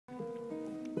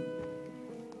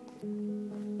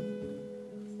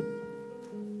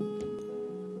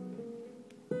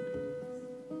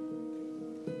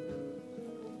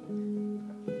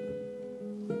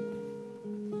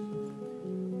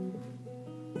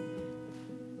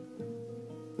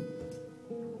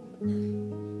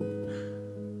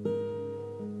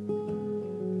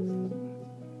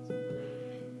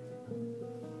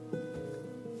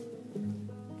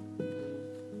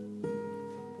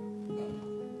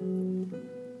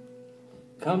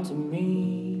Come to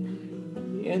me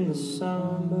in the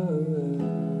summer.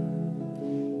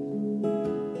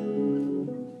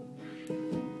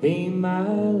 Be my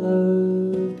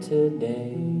love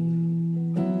today.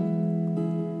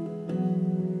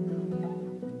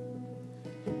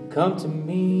 Come to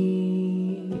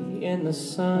me in the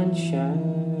sunshine.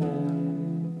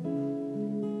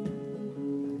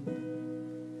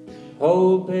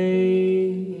 Oh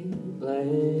babe,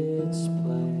 let's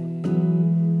play.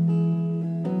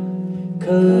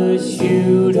 'Cause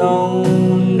you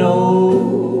don't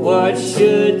know what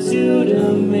you'd do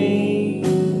to me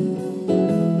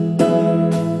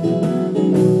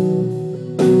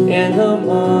in the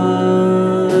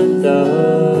month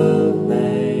of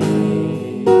May.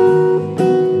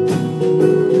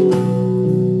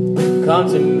 Come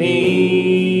to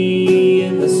me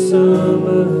in the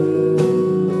summer.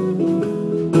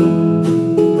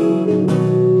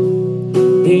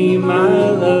 Be my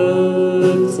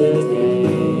love today.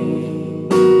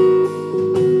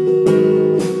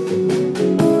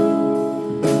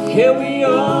 Here we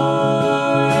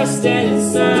are, standing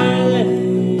silent.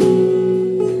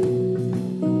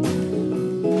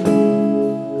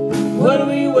 What are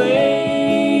we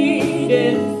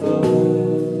waiting for?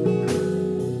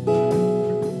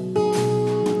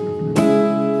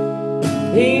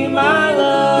 Be my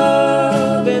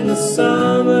love in the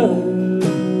summer.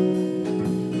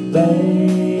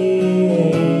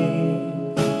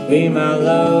 Be my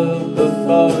love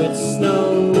before it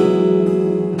snows.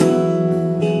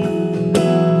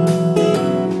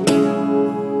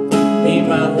 Be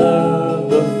my love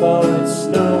before it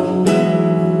snows.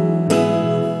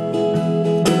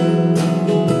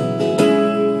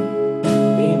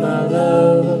 Be my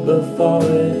love before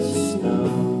it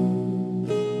snows.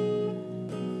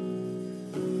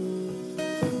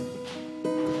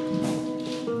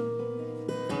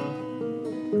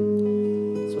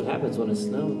 What happens when it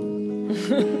snows?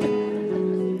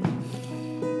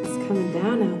 It's coming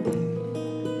down out there.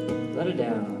 Let it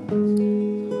down.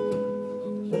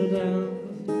 Let it down.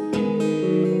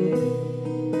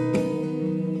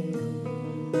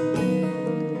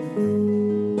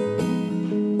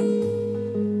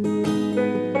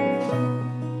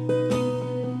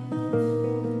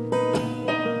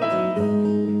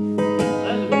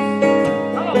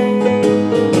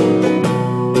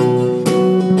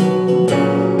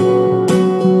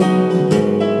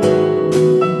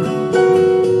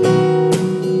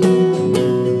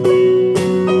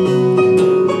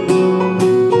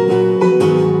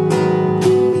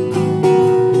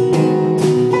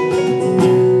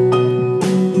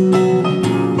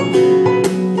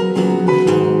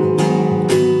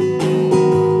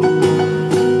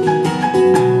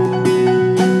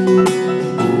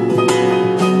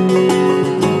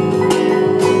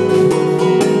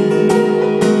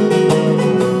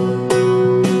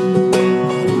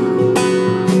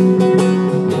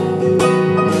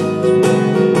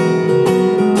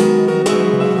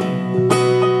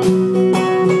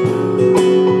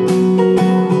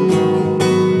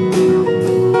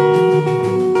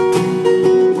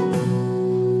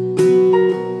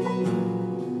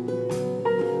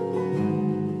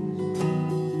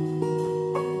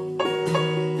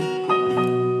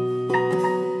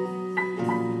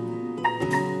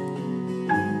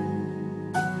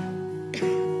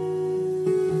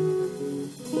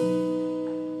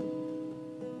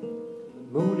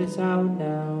 The moon is out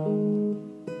now.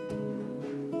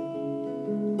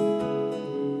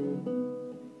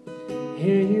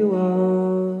 Here you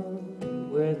are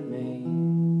with me.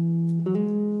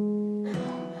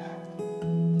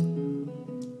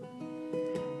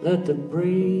 Let the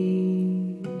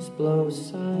breeze blow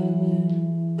silent.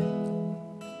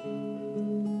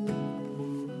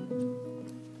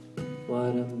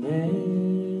 What a memory.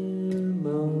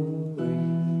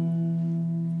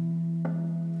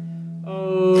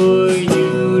 Oh,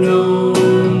 you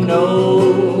don't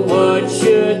know what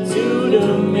you do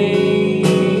to me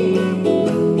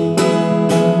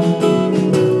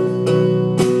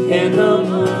in the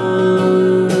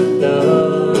month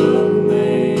of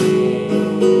May.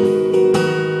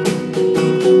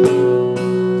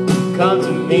 Come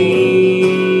to me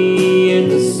in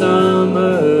the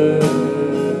summer.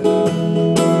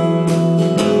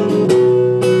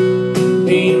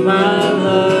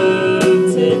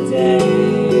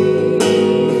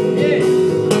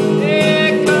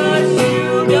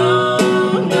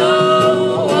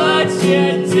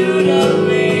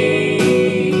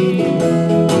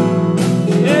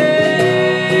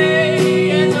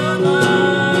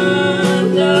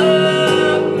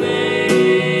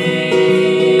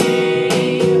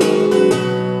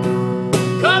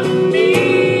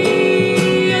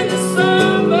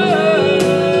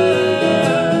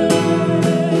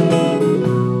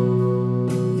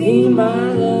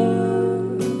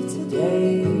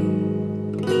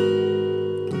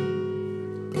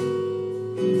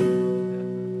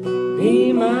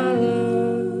 Be my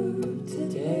love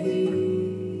today.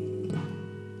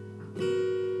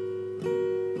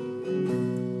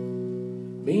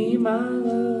 Be my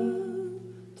love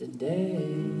today.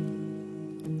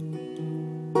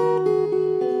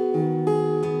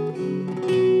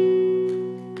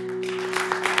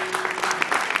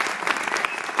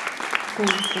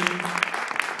 Thanks,